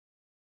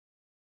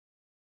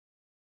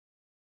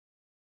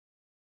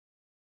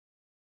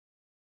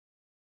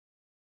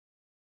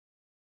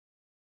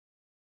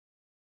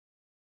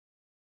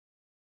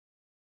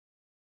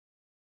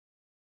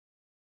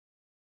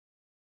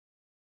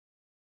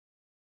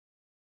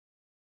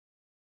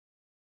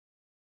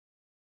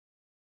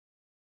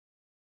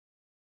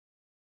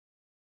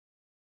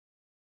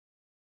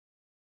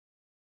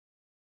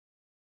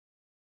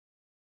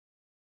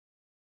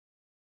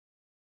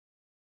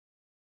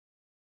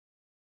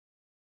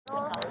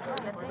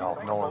No,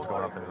 no one's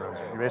going up in the rooms.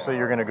 Basically,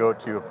 you're going to go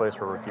to a place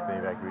where we're keeping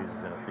the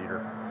evacuees in a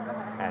theater,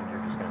 and you're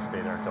just going to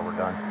stay there until we're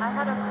done. I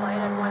had a flight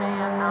at 1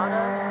 a.m. out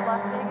of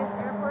Las Vegas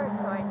airport,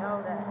 so I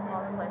know that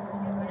all the flights are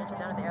suspended. Shut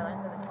down. The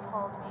airlines hasn't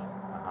called me,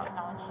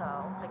 so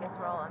I guess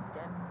we're all on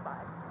standby.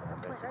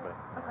 Basically.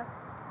 Okay.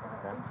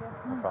 Thank you.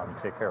 No problem.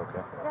 Take care,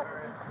 okay? Yep.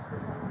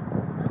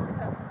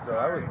 So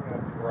I was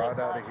brought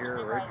out of here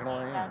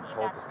originally and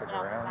told to stick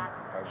around. I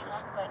was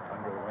just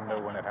under the window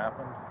when it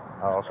happened.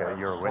 Oh, okay.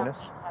 You're a witness?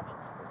 As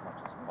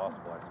much as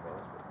possible, I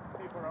suppose. But,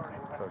 so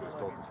I was just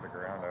told to stick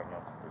around. I don't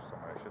know if there's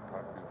someone I should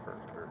talk to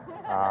first or...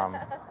 I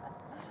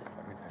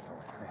mean, there's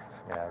always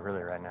things. Yeah, really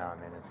right now, I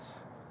mean, there's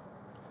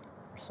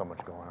so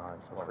much going on.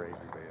 It's so crazy.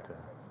 But,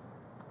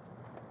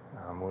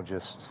 we'll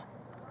just...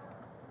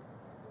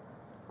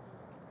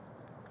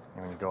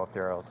 When you go up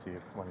there, I'll see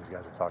if one of these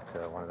guys will talk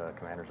to one of the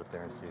commanders up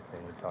there and see if they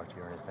need to talk to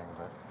you or anything.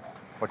 But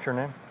what's your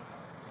name?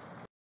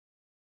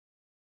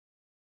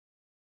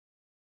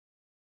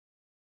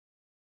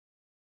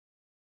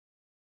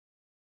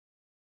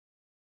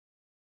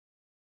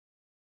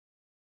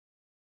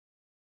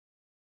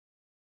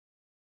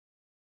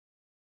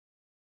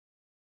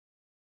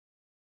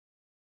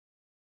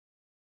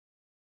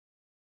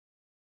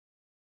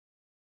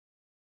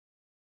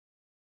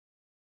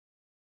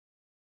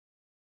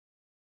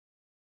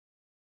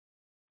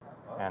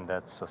 And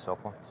that's a cell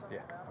phone?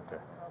 Yeah.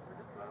 Okay.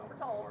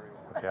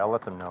 Okay, I'll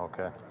let them know,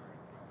 okay?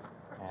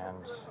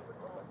 And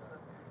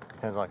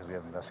depends on because we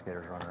have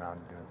investigators running around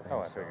and doing things. Oh,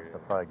 I so figured.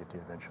 they'll probably get to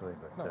you eventually,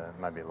 but it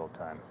might be a little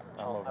time.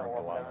 I'm over in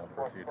Galana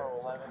for a few days.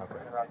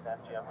 Okay.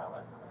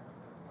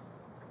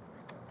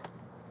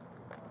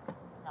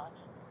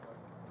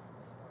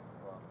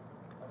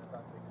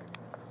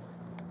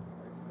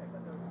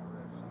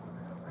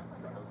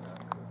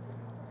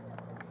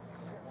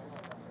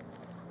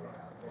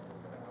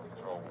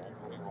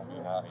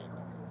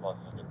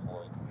 Buses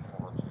deployed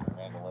over to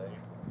Mandalay,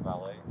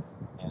 Valet,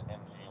 and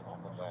NG in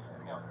local Jackson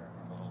County.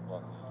 Those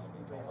buses will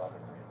be filled up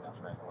and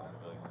transport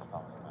civilians to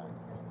Thomas Mack.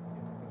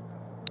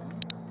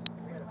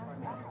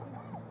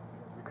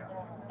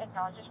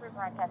 Acknowledges for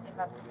broadcasting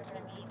buses are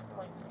going to be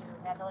deployed to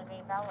Mandalay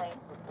Bay Valet,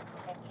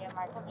 NG and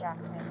Michael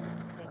Jackson,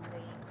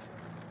 safely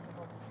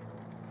able to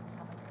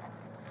Thomas Mack.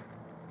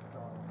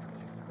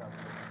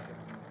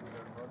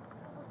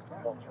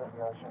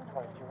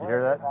 You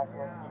hear that?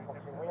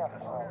 We have a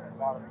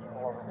lot of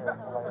people over here.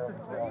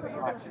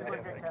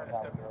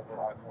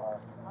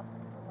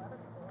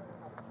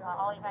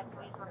 All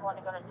evacuees were going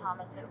to go to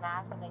Thomas and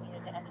Mack, and they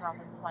needed to enter off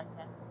of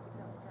Swenson.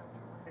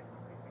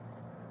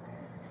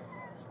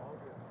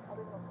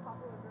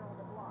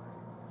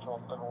 Control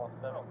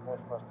 717,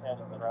 Northwest 10 is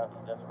the route to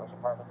Desperate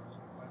Apartments.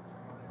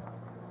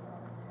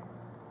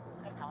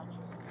 Acknowledge.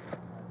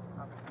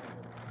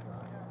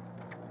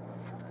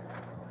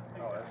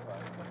 Oh, that's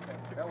fine.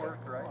 That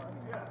works, right?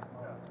 Yeah.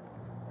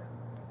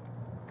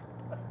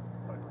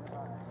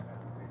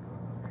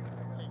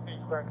 CP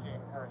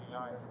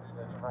 1339 is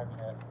arriving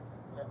at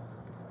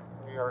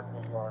New York,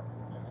 New York.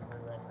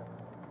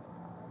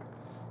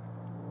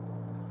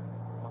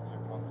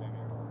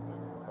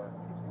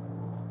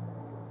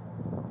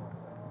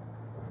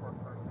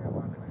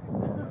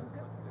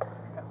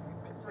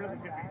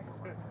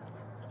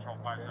 Control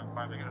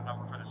 575, they get a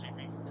number for the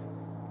CP.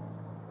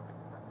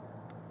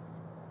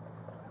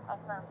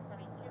 Affirm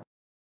 72.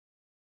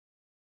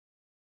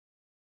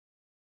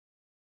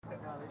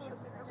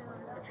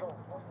 Control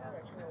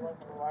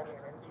 211 arriving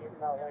at NG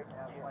Valet.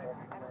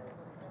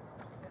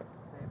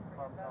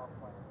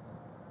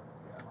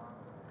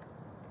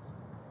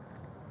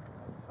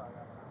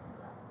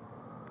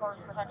 Force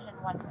Protection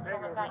 1 Control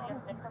was that. Yes,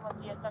 victim was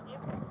DSW.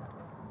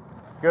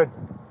 Good.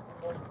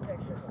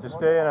 Just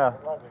stay in a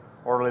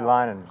orderly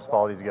line and just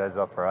follow these guys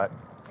up, all right?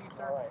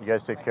 You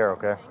guys take care,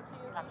 okay?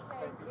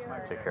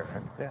 Take care.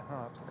 Yeah,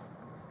 no, absolutely.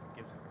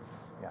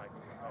 Yeah.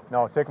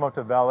 No, take them up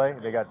to the valet.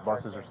 They got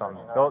buses or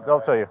something.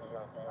 They'll tell you. All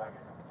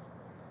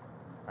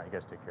right, you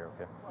guys take care,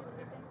 okay?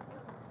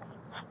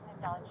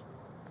 Acknowledge.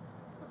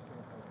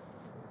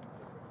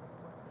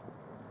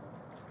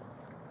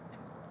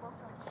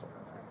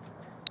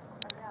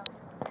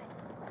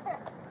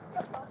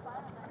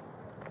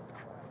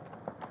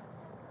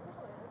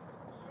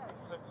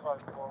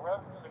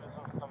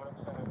 Citizens coming up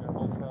saying their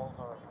hotels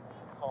are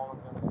calling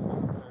them to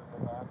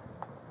the back.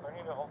 Are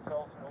any of the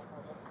hotels open?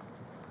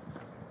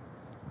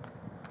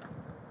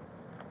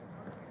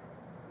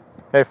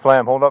 Hey,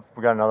 Flam, hold up.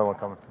 We got another one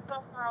coming.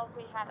 So far,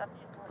 we had up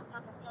to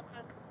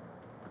circumstances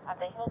at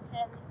the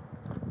Hilton.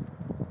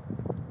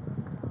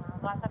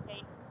 Last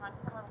update, on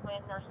summer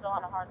winds are still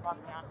on a hard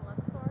lockdown.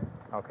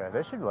 Okay,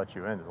 they should let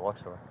you into the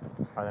Luxor.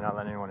 Are they not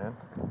letting anyone in?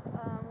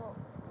 Well,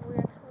 we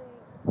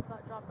actually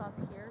got dropped off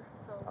here,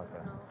 so we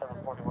don't know.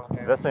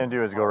 The best thing to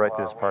do is go right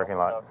to this parking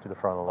lot to the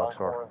front of the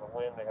Luxor.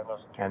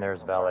 And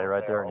there's valet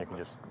right there, and you can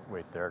just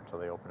wait there until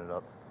they open it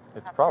up.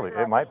 It's probably,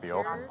 it might be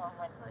open. In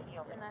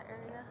that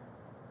area?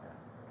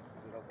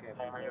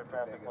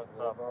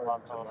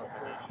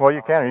 Well,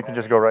 you can, or you can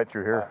just go right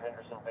through here.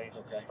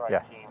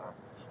 Yeah.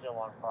 Still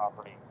on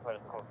property.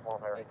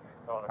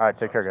 All right,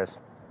 take care, guys.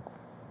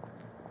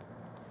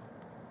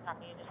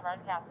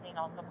 broadcasting.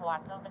 Also,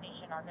 Palazzo and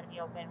Venetian are going to be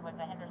open with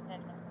the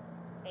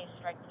Henderson-based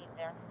strike team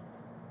there.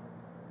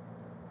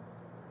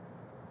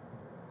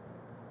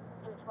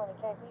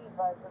 320K, be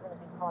advised we're going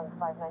to be calling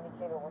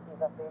 590K with these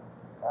updates,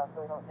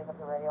 so we don't take up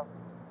the radio.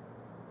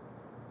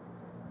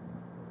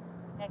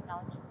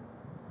 Acknowledge.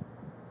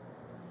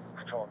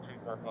 Control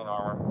 213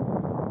 Armor.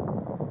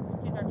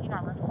 213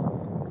 Armor.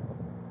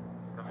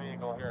 The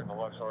vehicle here at the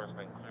Luxor has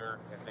been cleared.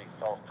 It's a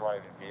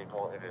self-driving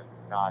vehicle. It is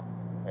not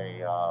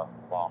a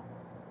bomb.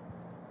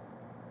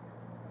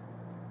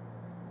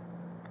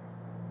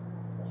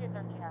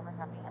 213 Armor,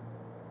 copy.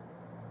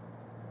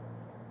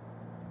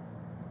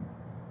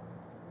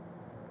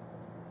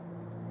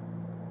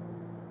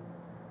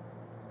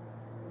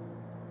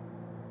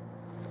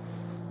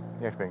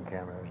 The X-Bang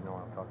camera, there's no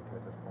one I'm talking to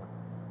at this point.